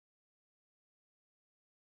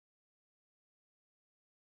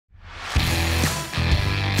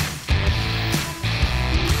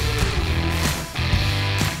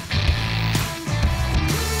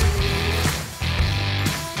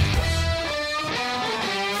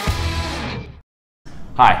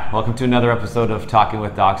Hi, welcome to another episode of Talking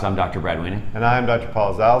with Docs. I'm Dr. Brad Wiening. And I'm Dr.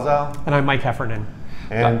 Paul Zalzal. And I'm Mike Heffernan.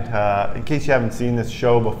 And in case you haven't seen this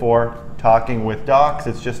show before, Talking with Docs,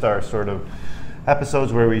 it's just our sort of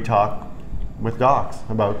episodes where we talk with docs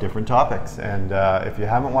about different topics. And if you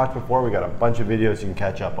haven't watched before, we got a bunch of videos you can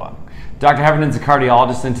catch up on. Dr. Heffernan's a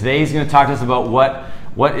cardiologist, and today he's going to talk to us about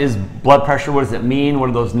what is blood pressure, what does it mean, what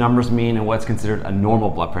do those numbers mean, and what's considered a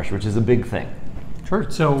normal blood pressure, which is a big thing. Sure.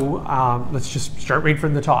 So let's just start right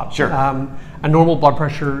from the top. Sure. A normal blood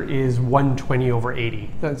pressure is 120 over 80.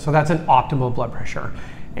 So that's an optimal blood pressure.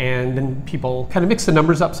 And then people kind of mix the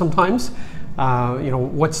numbers up sometimes.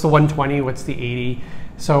 What's the 120? What's the 80?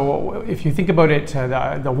 So if you think about it,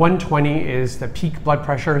 the 120 is the peak blood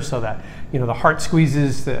pressure, so that the heart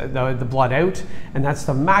squeezes the blood out, and that's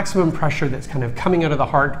the maximum pressure that's kind of coming out of the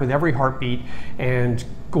heart with every heartbeat and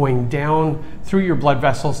going down through your blood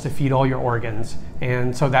vessels to feed all your organs.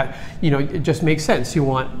 And so that, it just makes sense. You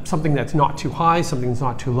want something that's not too high, something that's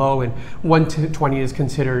not too low, and 120 is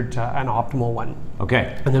considered an optimal one.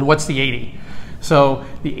 Okay. And then what's the 80? So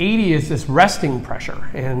the 80 is this resting pressure,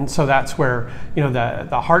 and so that's where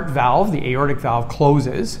the heart valve, the aortic valve,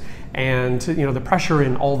 closes, and the pressure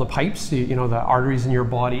in all the pipes, the arteries in your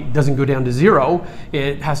body, doesn't go down to zero.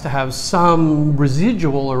 It has to have some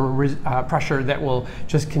residual or pressure that will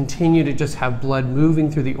just continue to just have blood moving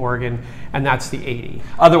through the organ, and that's the 80.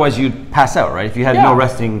 Otherwise, you'd pass out, right? If you had no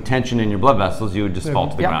resting tension in your blood vessels, you would just fall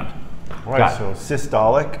to the ground. All right. So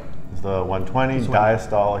systolic is the 120,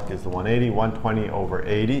 diastolic is the 180, 120 over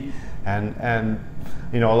 80, and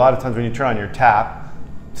a lot of times when you turn on your tap,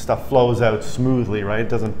 stuff flows out smoothly, right? It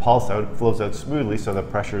doesn't pulse out, it flows out smoothly, so the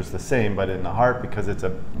pressure is the same. But in the heart, because it's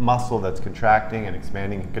a muscle that's contracting and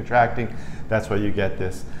expanding and contracting, that's why you get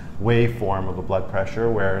this waveform of a blood pressure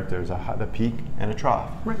where there's a peak and a trough.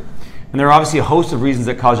 Right. And there are obviously a host of reasons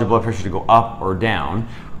that cause your blood pressure to go up or down.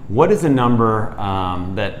 What is a number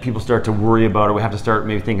that people start to worry about, or we have to start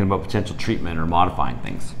maybe thinking about potential treatment or modifying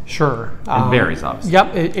things? Sure. It varies, obviously.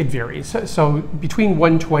 Yep, it varies. So between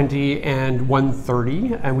 120 and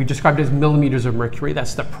 130, and we described it as millimeters of mercury,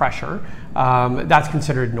 that's the pressure, that's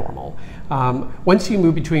considered normal. Once you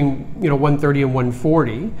move between 130 and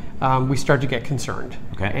 140, we start to get concerned.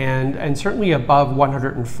 Okay. And certainly above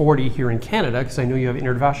 140 here in Canada, because I know you have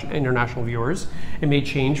international viewers, it may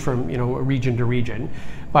change from region to region.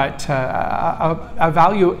 But a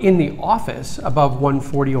value in the office above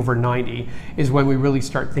 140 over 90 is when we really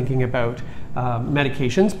start thinking about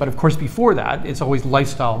medications. But of course, before that, it's always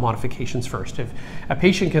lifestyle modifications first. If a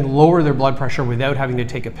patient can lower their blood pressure without having to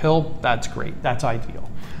take a pill, that's great. That's ideal.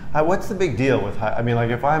 What's the big deal with high? I mean,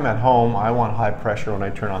 like if I'm at home, I want high pressure when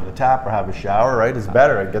I turn on the tap or have a shower, right? It's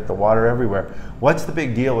better. I get the water everywhere. What's the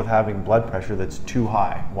big deal with having blood pressure that's too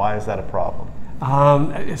high? Why is that a problem?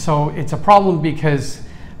 So it's a problem because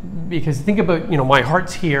think about, my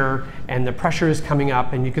heart's here and the pressure is coming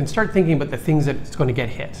up, and you can start thinking about the things that it's going to get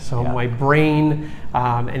hit. So my brain,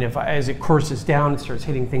 and as it courses down, it starts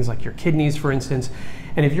hitting things like your kidneys, for instance.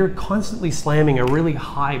 And if you're constantly slamming a really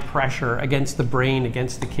high pressure against the brain,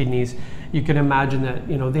 against the kidneys, you can imagine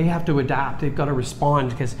that they have to adapt. They've got to respond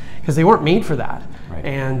because they weren't made for that. Right.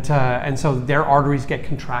 And so their arteries get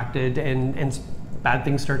contracted and bad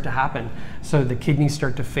things start to happen. So the kidneys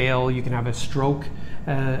start to fail. You can have a stroke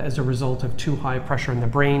as a result of too high pressure in the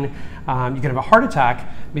brain. You can have a heart attack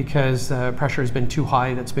because the pressure has been too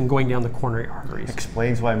high that's been going down the coronary arteries.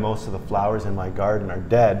 Explains why most of the flowers in my garden are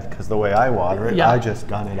dead, because the way I water it, I just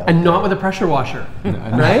gun it out. And not with a pressure washer,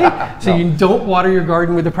 right? So you don't water your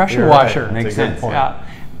garden with a pressure washer. Right. Makes sense. Yeah.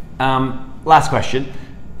 Last question.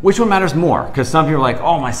 Which one matters more? Because some people are like,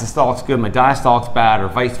 oh, my systolic's good, my diastolic's bad, or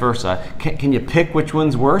vice versa. Can you pick which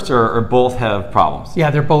one's worse, or both have problems? Yeah,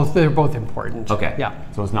 they're both important. Okay. Yeah.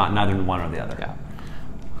 So it's not neither one or the other. Yeah.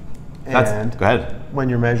 And go ahead. When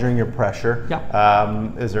you're measuring your pressure, you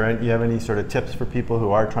have any sort of tips for people who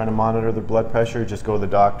are trying to monitor their blood pressure? Just go to the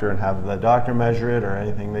doctor and have the doctor measure it, or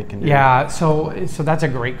anything they can do? Yeah, so that's a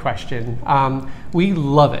great question. We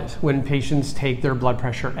love it when patients take their blood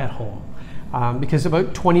pressure at home. Because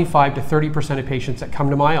about 25 to 30% of patients that come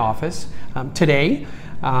to my office today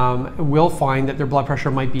will find that their blood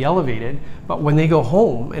pressure might be elevated, but when they go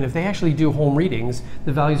home, and if they actually do home readings,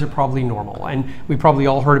 the values are probably normal. And we probably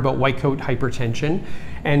all heard about white coat hypertension,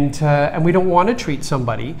 and we don't want to treat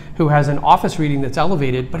somebody who has an office reading that's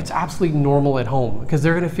elevated, but it's absolutely normal at home, because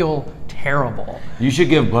they're going to feel terrible. You should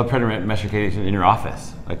give blood pressure medication in your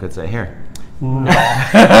office. I could say, here. No.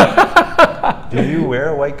 Do you wear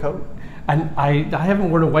a white coat? And I haven't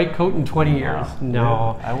worn a white coat in 20 years.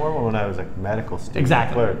 No. Yeah. I wore one when I was a medical student.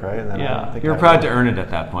 Exactly. Clerk, right? And then I don't think You're I proud wore- to earn it at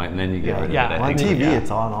that point, and then you get rid of it. Well, on TV, Yeah. it's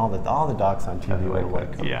on all the docs on TV wear a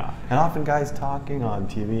white coat. Yeah. And often guys talking on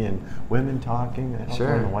TV and women talking, they don't Sure.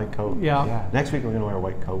 wear a white coat. Yeah. Next week we're going to wear a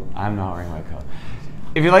white coat. I'm not wearing a white coat.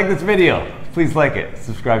 If you like this video, please like it,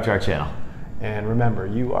 subscribe to our channel. And remember,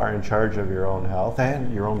 you are in charge of your own health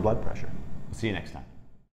and your own blood pressure. See you next time.